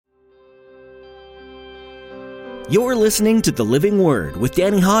You're listening to The Living Word with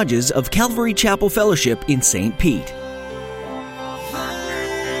Danny Hodges of Calvary Chapel Fellowship in St. Pete.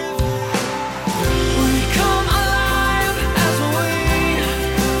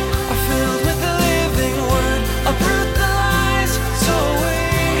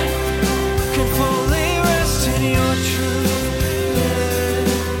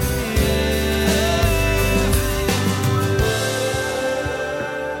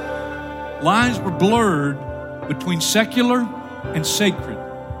 Lines were blurred between secular and sacred.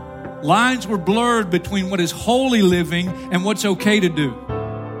 Lines were blurred between what is holy living and what's okay to do.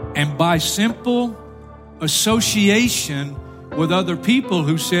 And by simple association with other people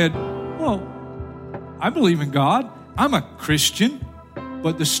who said, well, I believe in God, I'm a Christian,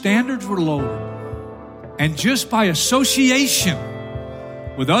 but the standards were lowered. And just by association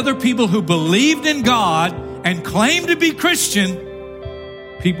with other people who believed in God and claimed to be Christian,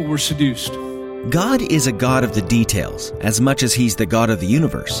 people were seduced. God is a God of the details as much as He's the God of the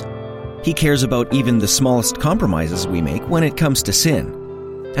universe. He cares about even the smallest compromises we make when it comes to sin.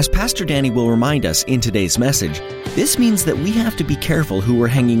 As Pastor Danny will remind us in today's message, this means that we have to be careful who we're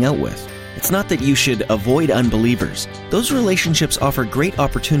hanging out with. It's not that you should avoid unbelievers. Those relationships offer great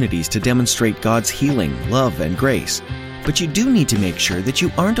opportunities to demonstrate God's healing, love, and grace. But you do need to make sure that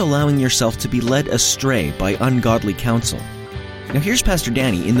you aren't allowing yourself to be led astray by ungodly counsel. Now here's Pastor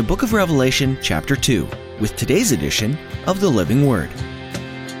Danny in the book of Revelation, chapter 2, with today's edition of The Living Word. To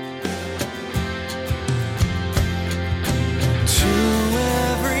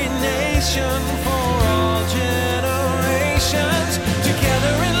every nation, for all generations,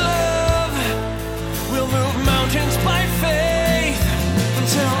 together in love, we'll move mountains by faith,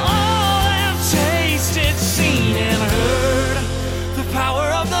 until all have tasted, seen, and heard the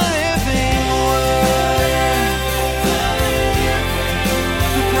power of the living word.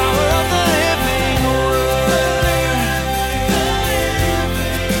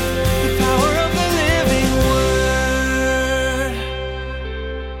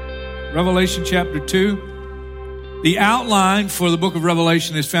 Revelation chapter 2. The outline for the book of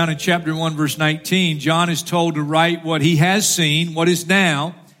Revelation is found in chapter 1, verse 19. John is told to write what he has seen, what is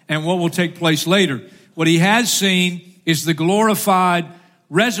now, and what will take place later. What he has seen is the glorified,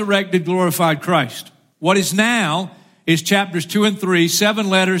 resurrected, glorified Christ. What is now is chapters 2 and 3, 7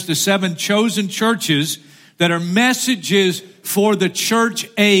 letters to 7 chosen churches that are messages for the church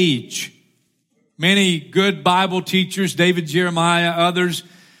age. Many good Bible teachers, David, Jeremiah, others,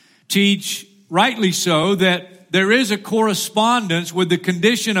 teach, rightly so, that there is a correspondence with the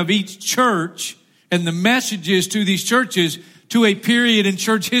condition of each church and the messages to these churches to a period in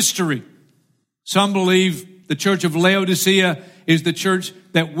church history. Some believe the church of Laodicea is the church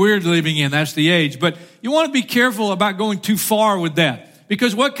that we're living in. That's the age. But you want to be careful about going too far with that.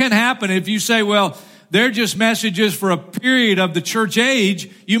 Because what can happen if you say, well, they're just messages for a period of the church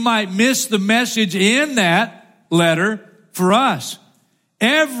age, you might miss the message in that letter for us.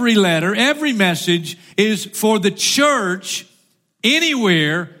 Every letter, every message is for the church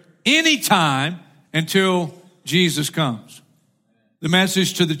anywhere, anytime until Jesus comes. The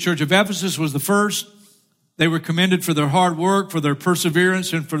message to the church of Ephesus was the first. They were commended for their hard work, for their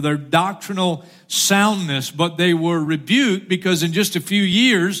perseverance, and for their doctrinal soundness, but they were rebuked because in just a few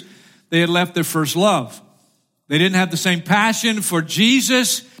years, they had left their first love. They didn't have the same passion for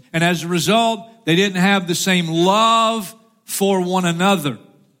Jesus, and as a result, they didn't have the same love for one another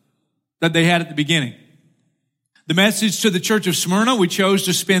that they had at the beginning. The message to the church of Smyrna, we chose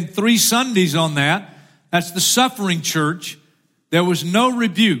to spend 3 Sundays on that. That's the suffering church. There was no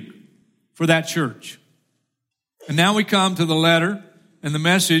rebuke for that church. And now we come to the letter and the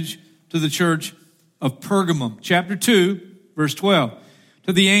message to the church of Pergamum. Chapter 2, verse 12.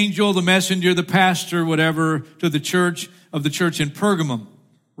 To the angel, the messenger, the pastor, whatever, to the church of the church in Pergamum.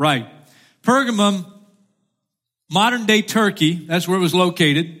 Right. Pergamum, modern day Turkey, that's where it was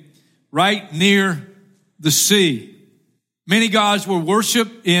located, right near the sea. Many gods were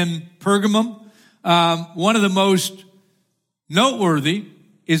worshipped in Pergamum. One of the most noteworthy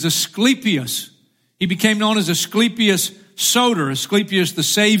is Asclepius. He became known as Asclepius Soter, Asclepius the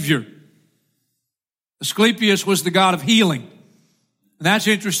Savior. Asclepius was the god of healing. And that's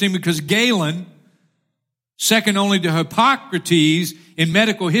interesting because Galen, second only to Hippocrates in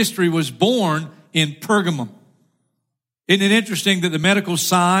medical history, was born in Pergamum. Isn't it interesting that the medical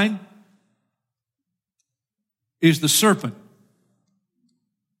sign is the serpent?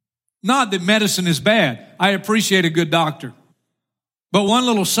 Not that medicine is bad. I appreciate a good doctor. But one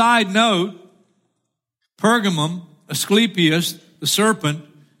little side note, Pergamum, Asclepius, the serpent,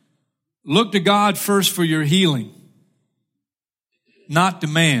 look to God first for your healing, not to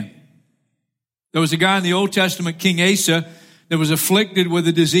man. There was a guy in the Old Testament, King Asa, that was afflicted with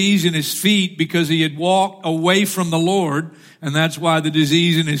a disease in his feet because he had walked away from the Lord, and that's why the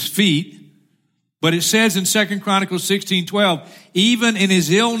disease in his feet. But it says in 2 Chronicles 16:12, even in his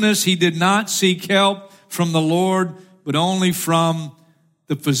illness he did not seek help from the Lord, but only from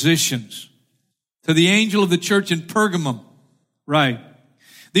the physicians. To the angel of the church in Pergamum, right.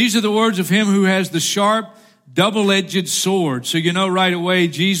 These are the words of him who has the sharp, double-edged sword. So you know right away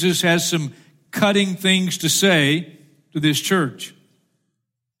Jesus has some cutting things to say to this church.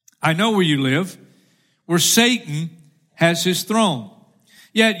 I know where you live, where Satan has his throne.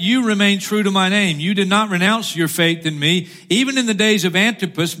 Yet you remain true to my name. You did not renounce your faith in me, even in the days of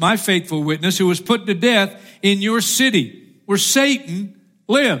Antipas, my faithful witness, who was put to death in your city, where Satan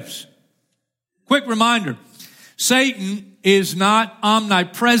lives. Quick reminder, Satan is not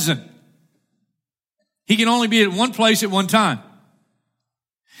omnipresent. He can only be at one place at one time.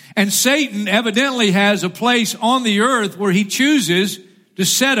 And Satan evidently has a place on the earth where he chooses to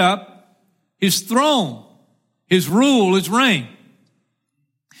set up his throne, his rule, his reign.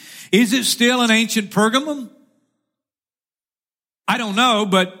 Is it still an ancient Pergamum? I don't know,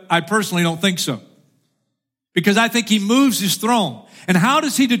 but I personally don't think so. Because I think he moves his throne. And how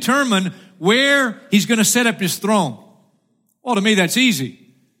does he determine where he's going to set up his throne? Well, to me, that's easy.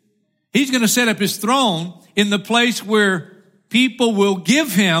 He's going to set up his throne in the place where people will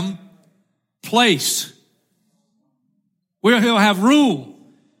give him place, where he'll have rule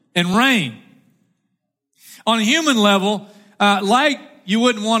and reign. On a human level, like you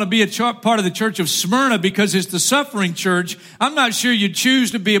wouldn't want to be a part of the church of Smyrna because it's the suffering church, I'm not sure you'd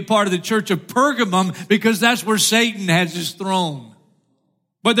choose to be a part of the church of Pergamum because that's where Satan has his throne.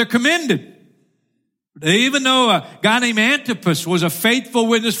 But they're commended. Even though a guy named Antipas was a faithful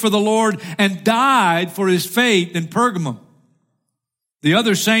witness for the Lord and died for his faith in Pergamum, the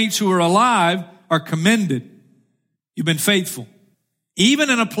other saints who are alive are commended. You've been faithful. Even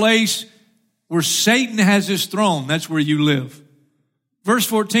in a place where Satan has his throne, that's where you live. Verse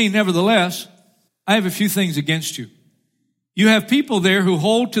 14, nevertheless, I have a few things against you. You have people there who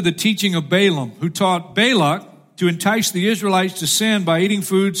hold to the teaching of Balaam, who taught Balak to entice the Israelites to sin by eating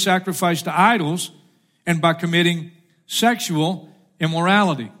food sacrificed to idols and by committing sexual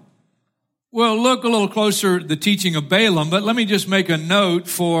immorality. Well, look a little closer at the teaching of Balaam, but let me just make a note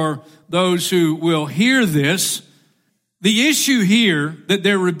for those who will hear this. The issue here that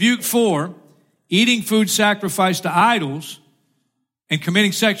they're rebuked for, eating food sacrificed to idols and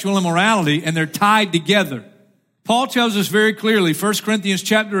committing sexual immorality, and they're tied together. Paul tells us very clearly, 1 Corinthians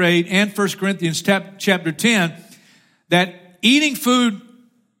chapter 8 and 1 Corinthians chapter 10, that eating food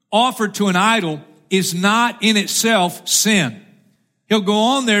offered to an idol is not in itself sin. He'll go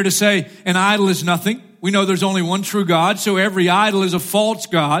on there to say an idol is nothing. We know there's only one true God, so every idol is a false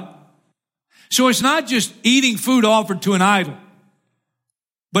god. So it's not just eating food offered to an idol,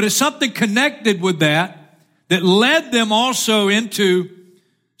 but it's something connected with that led them also into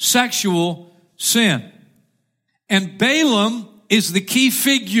sexual sin. And Balaam is the key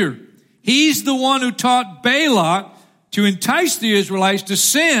figure. He's the one who taught Balak to entice the Israelites to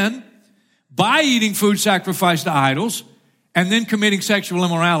sin by eating food sacrificed to idols and then committing sexual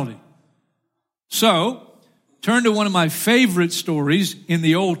immorality. So, turn to one of my favorite stories in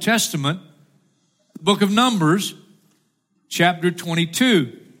the Old Testament, the book of Numbers, chapter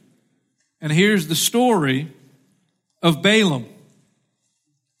 22. And here's the story of Balaam.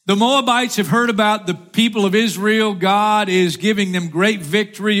 The Moabites have heard about the people of Israel. God is giving them great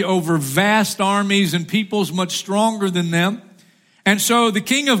victory over vast armies and peoples much stronger than them. And so the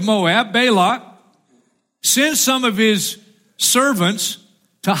king of Moab, Balak, sends some of his servants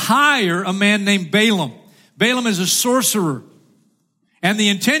to hire a man named Balaam. Balaam is a sorcerer. And the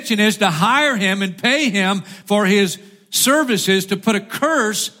intention is to hire him and pay him for his services to put a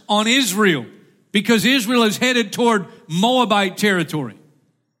curse on Israel, because Israel is headed toward Moabite territory.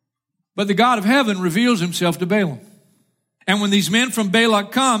 But the God of heaven reveals himself to Balaam. And when these men from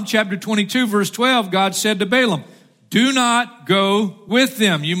Balak come, chapter 22, verse 12, God said to Balaam, do not go with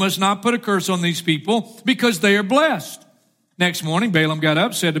them. You must not put a curse on these people because they are blessed. Next morning, Balaam got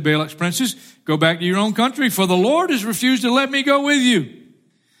up, said to Balak's princes, go back to your own country, for the Lord has refused to let me go with you.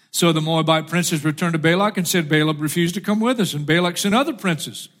 So the Moabite princes returned to Balak and said, Balaam refused to come with us. And Balak sent other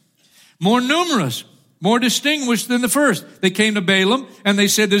princes, more numerous, more distinguished than the first. They came to Balaam and they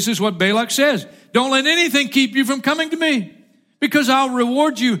said, this is what Balak says. Don't let anything keep you from coming to me, because I'll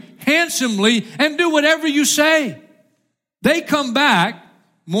reward you handsomely and do whatever you say. They come back,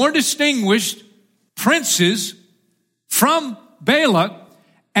 more distinguished princes from Balak,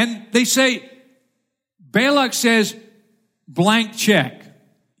 and they say, Balak says, blank check.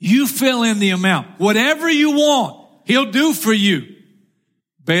 You fill in the amount. Whatever you want, he'll do for you.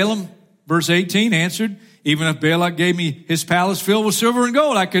 Balaam, verse 18, answered, even if Balak gave me his palace filled with silver and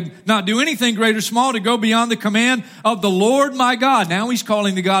gold, I could not do anything great or small to go beyond the command of the Lord my God. Now he's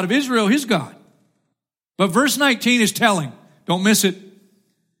calling the God of Israel his God. But verse 19 is telling. Don't miss it.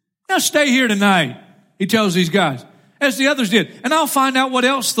 Now stay here tonight, he tells these guys, as the others did, and I'll find out what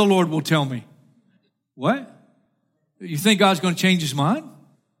else the Lord will tell me. What? You think God's going to change his mind?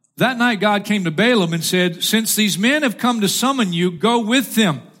 That night God came to Balaam and said, since these men have come to summon you, go with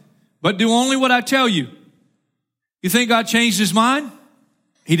them, but do only what I tell you. You think God changed his mind?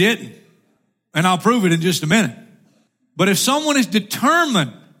 He didn't. And I'll prove it in just a minute. But if someone is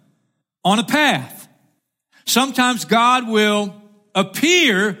determined on a path, sometimes God will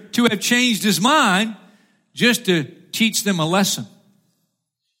appear to have changed his mind just to teach them a lesson.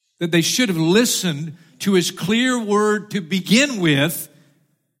 That they should have listened to his clear word to begin with.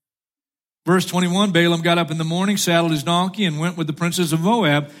 Verse 21, Balaam got up in the morning, saddled his donkey, and went with the princes of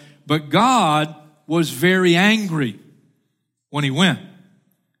Moab. But God was very angry when he went.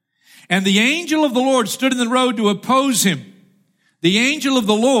 And the angel of the Lord stood in the road to oppose him. The angel of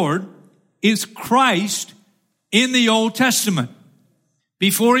the Lord is Christ in the Old Testament.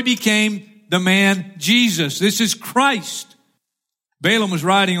 Before he became the man Jesus. This is Christ. Balaam was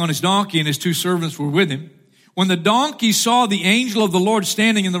riding on his donkey and his two servants were with him. When the donkey saw the angel of the Lord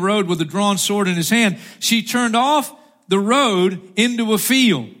standing in the road with a drawn sword in his hand, she turned off the road into a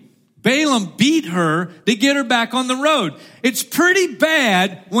field. Balaam beat her to get her back on the road. It's pretty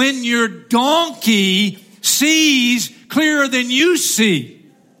bad when your donkey sees clearer than you see.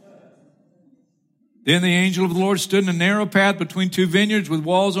 Then the angel of the Lord stood in a narrow path between two vineyards with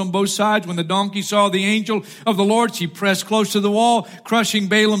walls on both sides. When the donkey saw the angel of the Lord, she pressed close to the wall, crushing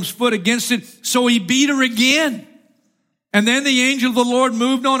Balaam's foot against it. So he beat her again. And then the angel of the Lord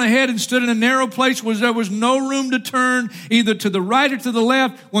moved on ahead and stood in a narrow place where there was no room to turn either to the right or to the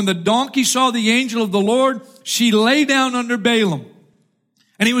left. When the donkey saw the angel of the Lord, she lay down under Balaam.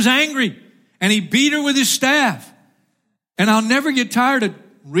 And he was angry. And he beat her with his staff. And I'll never get tired of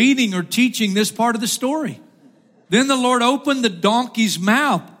reading or teaching this part of the story. Then the Lord opened the donkey's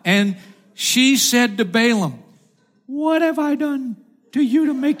mouth, and she said to Balaam, what have I done to you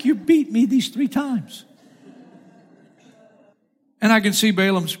to make you beat me these 3 times? And I can see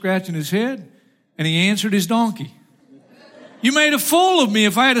Balaam scratching his head, and he answered his donkey. You made a fool of me.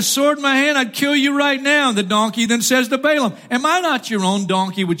 If I had a sword in my hand, I'd kill you right now. The donkey then says to Balaam, am I not your own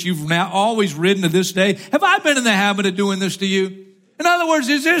donkey, which you've now always ridden to this day? Have I been in the habit of doing this to you? In other words,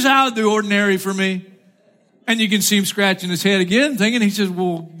 is this out of the ordinary for me? And you can see him scratching his head again, thinking, he says,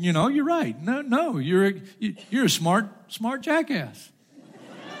 well, you know, you're right. No, you're a smart jackass.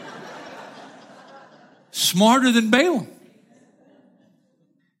 Smarter than Balaam.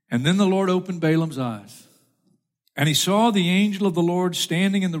 And then the Lord opened Balaam's eyes. And he saw the angel of the Lord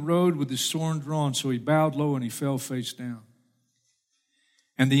standing in the road with his sword drawn. So he bowed low and he fell face down.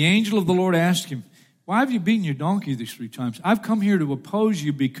 And the angel of the Lord asked him, why have you beaten your donkey these 3 times? I've come here to oppose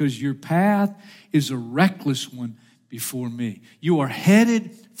you because your path is a reckless one before me. You are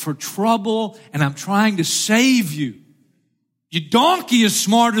headed for trouble, and I'm trying to save you. Your donkey is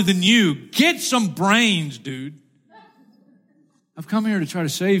smarter than you. Get some brains, dude. I've come here to try to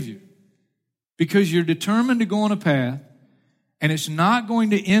save you because you're determined to go on a path, and it's not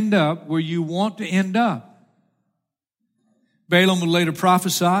going to end up where you want to end up. Balaam would later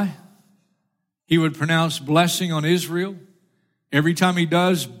prophesy. He would pronounce blessing on Israel. Every time he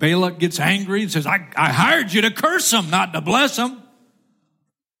does, Balak gets angry and says, I hired you to curse him, not to bless him.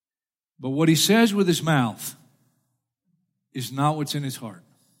 But what he says with his mouth is not what's in his heart.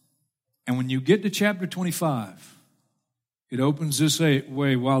 And when you get to chapter 25, it opens this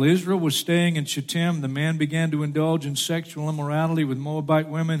way. While Israel was staying in Shittim, the man began to indulge in sexual immorality with Moabite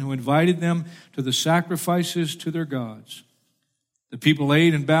women who invited them to the sacrifices to their gods. The people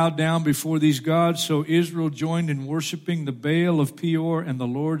ate and bowed down before these gods, so Israel joined in worshiping the Baal of Peor, and the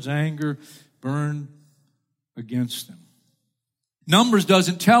Lord's anger burned against them. Numbers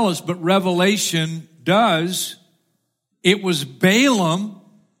doesn't tell us, but Revelation does. It was Balaam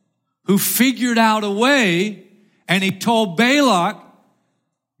who figured out a way, and he told Balak,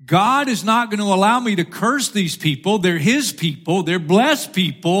 God is not going to allow me to curse these people. They're his people. They're blessed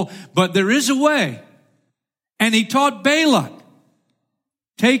people, but there is a way. And he taught Balak,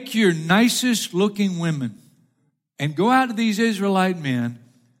 take your nicest looking women and go out to these Israelite men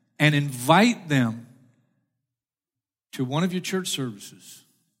and invite them to one of your church services.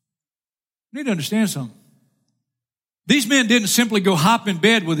 You need to understand something. These men didn't simply go hop in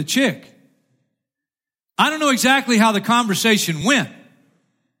bed with a chick. I don't know exactly how the conversation went,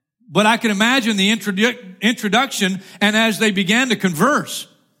 But I can imagine the introduction and as they began to converse.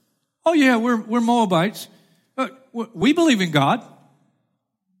 Oh yeah, we're Moabites. We believe in God.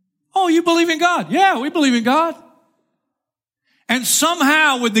 Oh, you believe in God? Yeah, we believe in God. And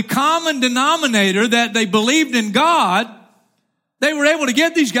somehow with the common denominator that they believed in God, they were able to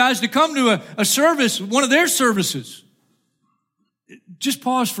get these guys to come to a service, one of their services. Just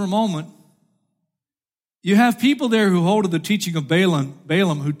pause for a moment. You have people there who hold to the teaching of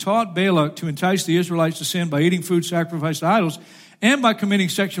Balaam, who taught Balak to entice the Israelites to sin by eating food sacrificed to idols and by committing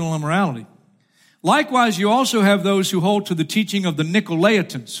sexual immorality. Likewise, you also have those who hold to the teaching of the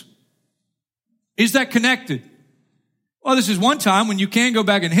Nicolaitans. Is that connected? Well, this is one time when you can go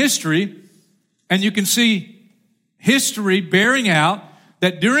back in history and you can see history bearing out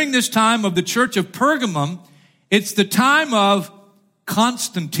that during this time of the church of Pergamum, it's the time of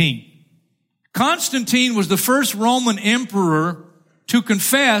Constantine. Constantine was the first Roman emperor to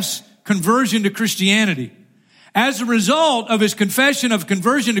confess conversion to Christianity. As a result of his confession of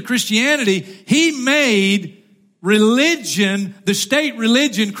conversion to Christianity, he made religion, the state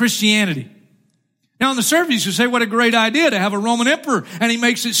religion, Christianity. Now, on the surface, you say, what a great idea to have a Roman emperor, and he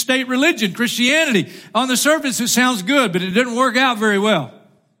makes it state religion, Christianity. On the surface, it sounds good, but it didn't work out very well.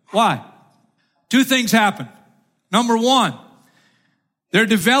 Why? Two things happened. Number one, there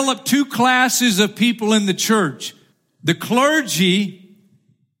developed two classes of people in the church, the clergy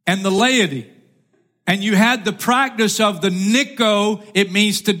and the laity. And you had the practice of the Nico, it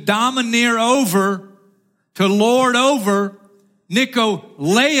means to domineer over, to lord over,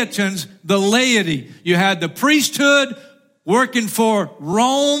 Nicolaitans, the laity. You had the priesthood working for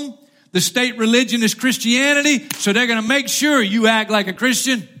Rome. The state religion is Christianity, so they're going to make sure you act like a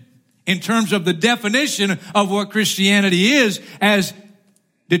Christian in terms of the definition of what Christianity is as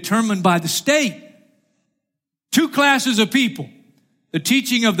determined by the state. Two classes of people. The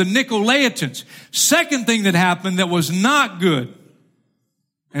teaching of the Nicolaitans. Second thing that happened that was not good,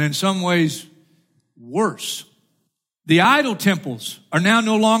 and in some ways worse. The idol temples are now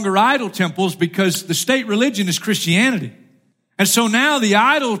no longer idol temples because the state religion is Christianity. And so now the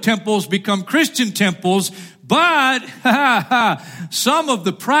idol temples become Christian temples, but some of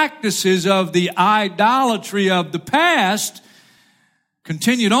the practices of the idolatry of the past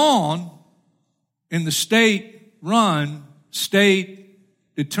continued on in the state-run,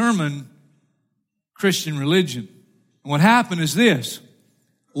 state-determined Christian religion. And what happened is this.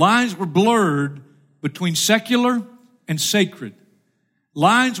 Lines were blurred between secular and sacred.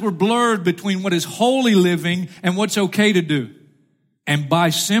 Lines were blurred between what is holy living and what's okay to do. And by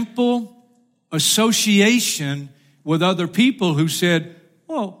simple association with other people who said,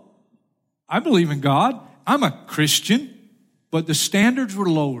 well, I believe in God. I'm a Christian. But the standards were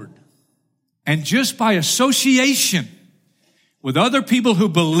lowered. And just by association with other people who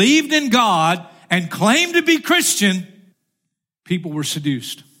believed in God and claimed to be Christian, people were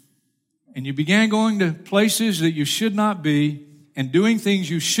seduced. And you began going to places that you should not be and doing things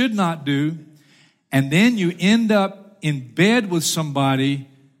you should not do. And then you end up in bed with somebody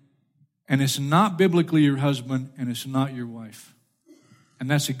and it's not biblically your husband and it's not your wife.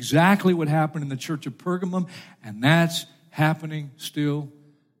 And that's exactly what happened in the church of Pergamum, and that's happening still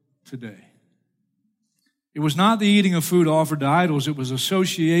today. It was not the eating of food offered to idols, it was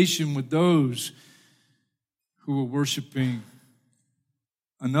association with those who were worshiping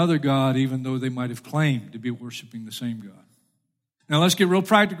another God, even though they might have claimed to be worshiping the same God. Now let's get real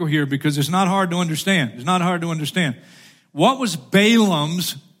practical here because it's not hard to understand. It's not hard to understand. What was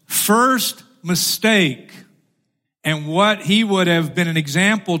Balaam's first mistake and what he would have been an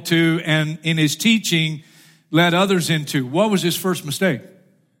example to and in his teaching led others into? What was his first mistake?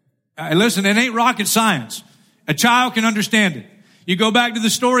 Listen, it ain't rocket science. A child can understand it. You go back to the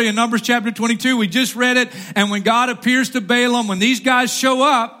story in Numbers chapter 22. We just read it. And when God appears to Balaam, when these guys show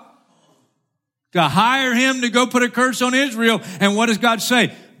up to hire him to go put a curse on Israel, and what does God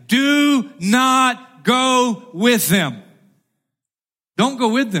say? Do not go with them. Don't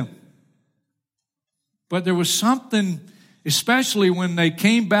go with them. But there was something, especially when they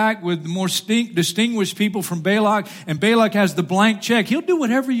came back with the more distinguished people from Balak, and Balak has the blank check. He'll do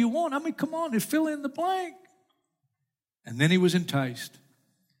whatever you want. I mean, come on, fill in the blank. And then he was enticed.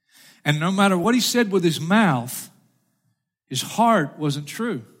 And no matter what he said with his mouth, his heart wasn't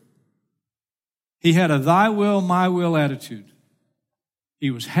true. He had a thy will, my will attitude.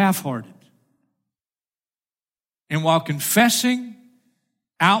 He was half-hearted. And while confessing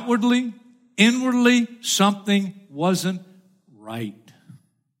outwardly, inwardly, something wasn't right.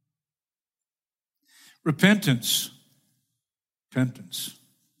 Repentance.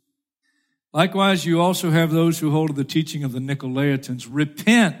 Likewise, you also have those who hold to the teaching of the Nicolaitans.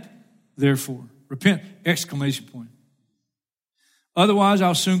 Repent therefore. Repent, exclamation point. Otherwise,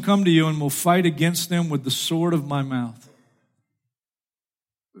 I'll soon come to you and will fight against them with the sword of my mouth.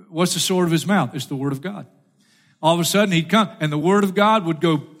 What's the sword of his mouth? It's the word of God. All of a sudden, he'd come, and the word of God would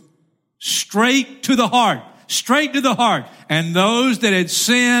go straight to the heart. Straight to the heart. And those that had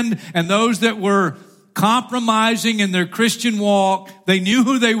sinned and those that were compromising in their Christian walk, they knew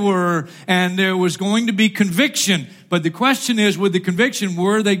who they were, and there was going to be conviction. But the question is, with the conviction,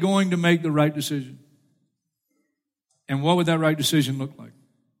 were they going to make the right decision? And what would that right decision look like?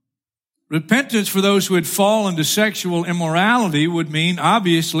 Repentance for those who had fallen to sexual immorality would mean,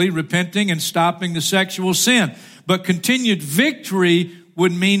 obviously, repenting and stopping the sexual sin. But continued victory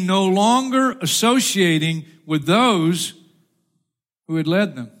would mean no longer associating with those who had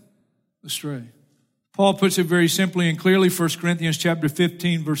led them astray. Paul puts it very simply and clearly, 1 Corinthians chapter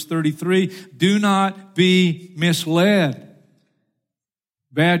 15, verse 33, do not be misled.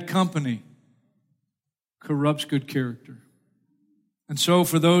 Bad company corrupts good character. And so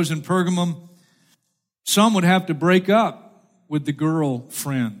for those in Pergamum, some would have to break up with the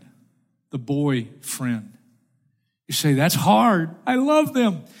girlfriend, the boyfriend. You say, that's hard. I love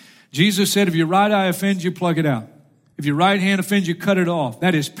them. Jesus said, if your right eye offends you, pluck it out. If your right hand offends you, cut it off.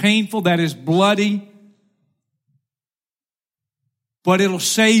 That is painful. That is bloody. But it'll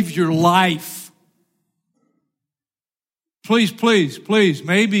save your life. Please, please, please.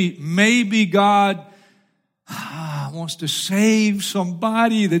 Maybe God wants to save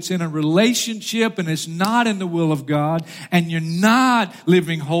somebody that's in a relationship and it's not in the will of God, and you're not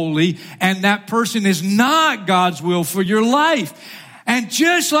living holy, and that person is not God's will for your life. And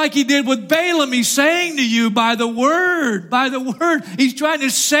just like he did with Balaam, he's saying to you by the word, he's trying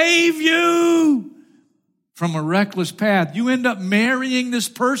to save you from a reckless path. You end up marrying this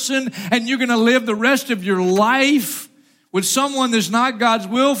person and you're going to live the rest of your life with someone that's not God's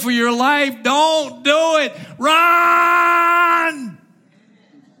will for your life. Don't do it. Run!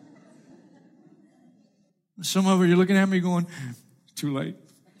 Some of you are looking at me going, it's too late.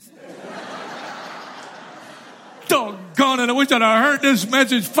 Doggone it, I wish I'd have heard this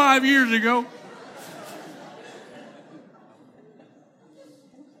message 5 years ago.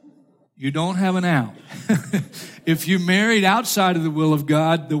 You don't have an out. If you married outside of the will of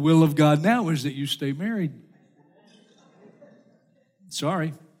God now is that you stay married.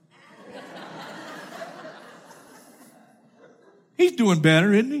 Sorry. He's doing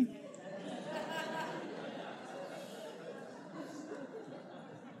better, isn't he?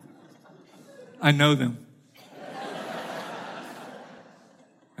 I know them.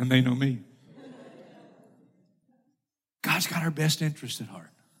 And they know me. God's got our best interest at heart.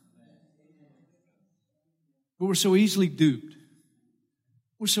 But we're so easily duped.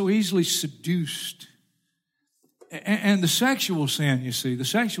 We're so easily seduced. And the sexual sin, you see, the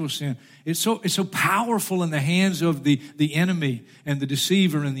sexual sin, it's so powerful in the hands of the enemy and the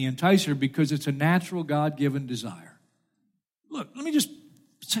deceiver and the enticer because it's a natural God-given desire. Look, let me just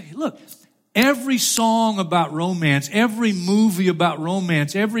say, look, every song about romance, every movie about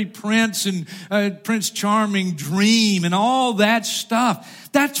romance, every Prince and Prince Charming dream and all that stuff,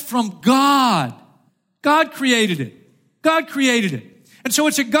 that's from God. God created it. God created it. And so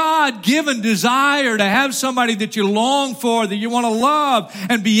it's a God-given desire to have somebody that you long for, that you want to love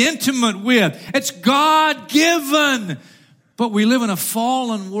and be intimate with. It's God-given. But we live in a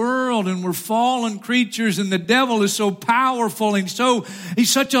fallen world and we're fallen creatures, and the devil is so powerful and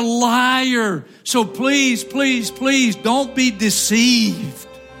he's such a liar. So please, please, please don't be deceived.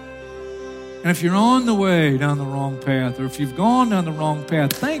 And if you're on the way down the wrong path, or if you've gone down the wrong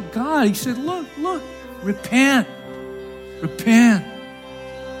path, thank God. He said, look, repent. Repent.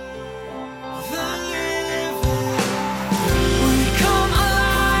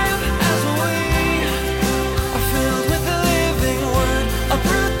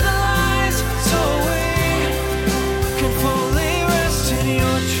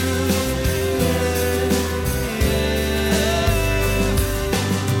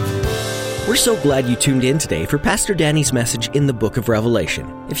 We're so glad you tuned in today for Pastor Danny's message in the book of Revelation.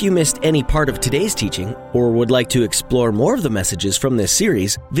 If you missed any part of today's teaching or would like to explore more of the messages from this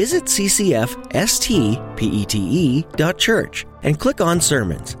series, visit ccfstpete.church and click on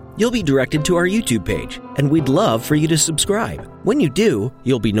Sermons. You'll be directed to our YouTube page, and we'd love for you to subscribe. When you do,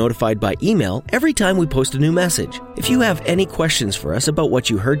 you'll be notified by email every time we post a new message. If you have any questions for us about what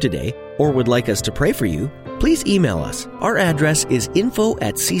you heard today or would like us to pray for you, please email us. Our address is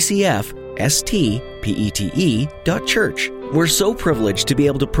info@ccfstpete.church. We're so privileged to be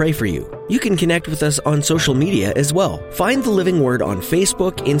able to pray for you. You can connect with us on social media as well. Find the Living Word on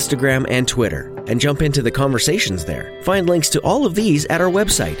Facebook, Instagram, and Twitter. and jump into the conversations there. Find links to all of these at our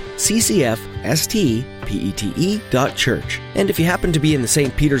website, ccfstpete.church. And if you happen to be in the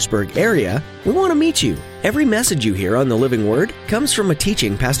St. Petersburg area, we want to meet you. Every message you hear on the Living Word comes from a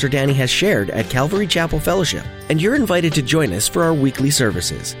teaching Pastor Danny has shared at Calvary Chapel Fellowship, and you're invited to join us for our weekly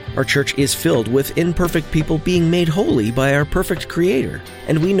services. Our church is filled with imperfect people being made holy by our perfect Creator,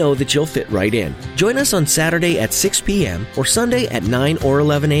 and we know that you'll fit right in. Join us on Saturday at 6 p.m. or Sunday at 9 or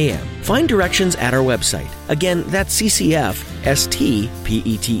 11 a.m. Find directions at our website. Again, that's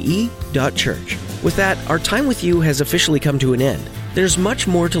ccfstpete.church. With that, our time with you has officially come to an end. There's much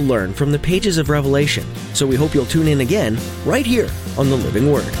more to learn from the pages of Revelation, so we hope you'll tune in again right here on the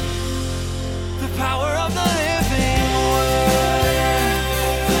Living Word.